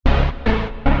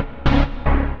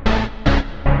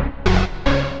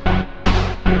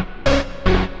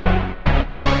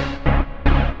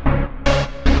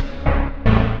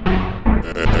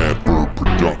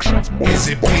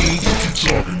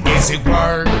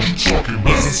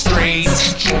Is it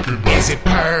streets? Is it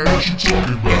purge?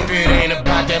 If it ain't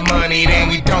about that money, then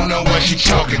we don't know what you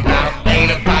talking about.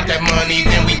 Ain't about that money,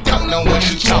 then we don't know what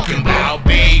you talking about,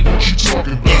 babe.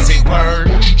 Is it word?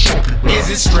 Is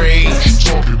it streets?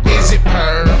 Is it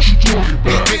purge?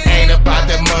 If it ain't about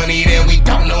that money, then we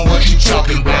don't know what you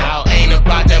talking about. Ain't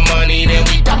about that money, then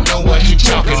we don't know what you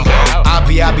talking about.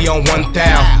 I be on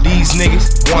 1,000. These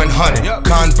niggas 100.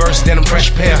 Converse, denim,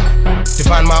 fresh pair.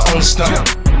 Define my own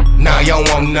stuff. Nah, y'all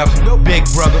want nothing. Big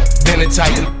brother, then a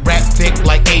titan. Rap thick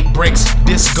like 8 bricks.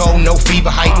 Disco, no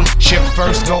fever heightened. Ship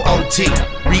first, go OT.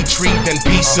 Retreat, then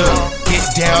peace up. Get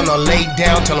down or lay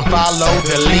down, tell them follow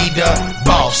the leader.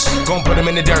 Boss, gon' put him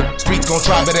in the dirt. Streets gon'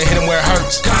 try, better hit him where it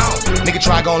hurts. Nigga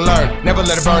try, gon' learn. Never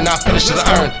let it burn, not finish till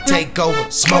I earn. Take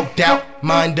over, smoked out,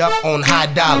 mind up on high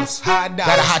dollars. Got a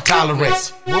high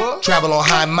tolerance. Travel on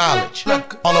high mileage.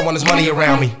 All I want is money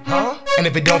around me. And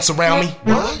if it don't surround me,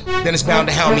 then it's bound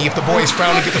to hound me. If the boy is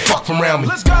frowning, get the fuck from around me.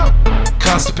 Let's go.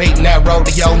 Constipating that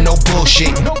rodeo, no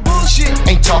bullshit.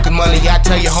 Ain't talking money, I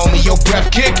tell you, homie, your breath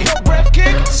kicking.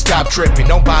 Stop tripping,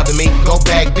 don't bother me, go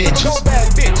bag bitches.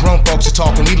 Grown folks are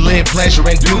talking, we live pleasure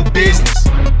and do business.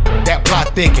 That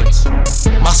plot thickens,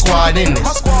 my squad in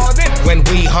this. When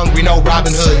we hungry, no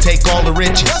Robin Hood, take all the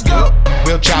riches.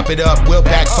 We'll chop it up, we'll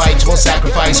back fights, we'll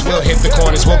sacrifice, we'll hit the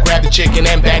corners, we'll grab the chicken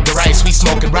and bag the rice. We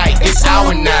smoking right, it's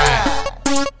our night.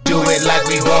 Do it like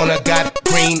we wanna, got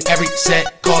green every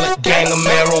set, call it gang of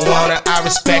marijuana. I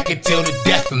respect it till the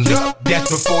death of me. Death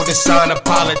before the sign of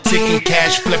politicking,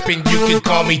 cash flipping, you can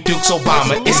call me Dukes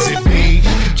Obama. Is it beef?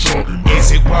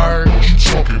 Is it word?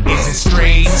 Is it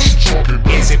streets?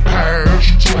 Is it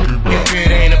purge? If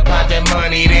it ain't about that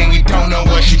money, then we don't know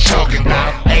what you talking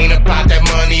about. Ain't about that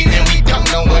money, then we don't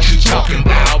know what you talking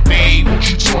about, babe.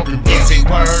 Is it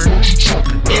word?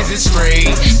 Is it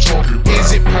streets?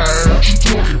 Is it purge?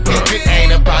 If it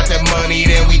ain't about that money,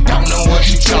 then we don't know what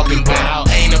you talking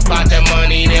about. Ain't about that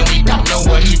money, then we don't know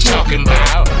what you talking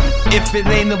about. If it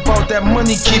ain't about that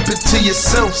money, keep it to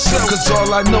yourself. Cause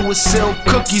all I know is sell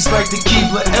cookies like the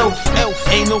Keebler elf.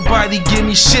 Ain't nobody give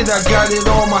me shit, I got it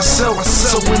all myself.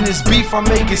 So when there's beef, I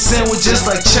make it sandwiches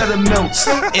like cheddar melts.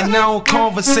 And I don't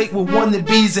conversate with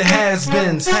wannabes and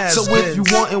has-beens. So if you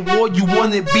want war, you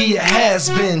wanna be a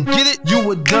has-been. Get it?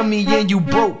 You a dummy and you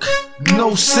broke.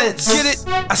 No sense. Get it?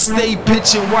 I stay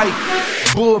pitching white,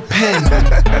 bullpen.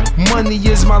 Money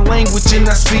is my language and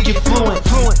I speak it fluent.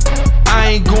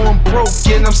 I ain't going broke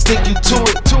and I'm sticking to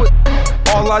it.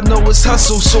 All I know is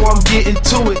hustle, so I'm getting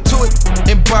to it.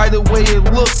 And by the way it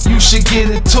look, you should get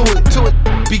into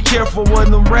it. Be careful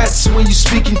of them rats when you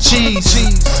speaking cheese.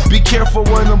 Be careful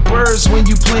of them birds when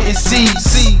you planting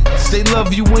seeds. They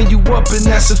love you when you up and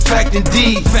that's a fact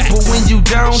indeed. But when you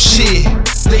down, shit,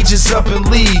 they just up and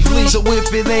leave. So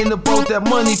if it ain't about that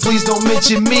money, please don't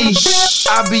mention me.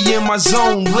 I be in my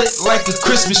zone, lit like a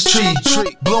Christmas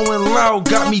tree. Blowing loud,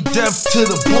 got me deaf to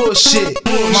the bullshit.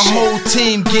 My whole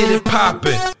team get it poppin'.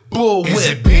 Bull whip. Is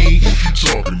it beef?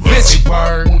 Is it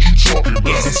word?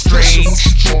 Is it streets?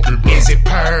 Is it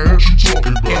purge?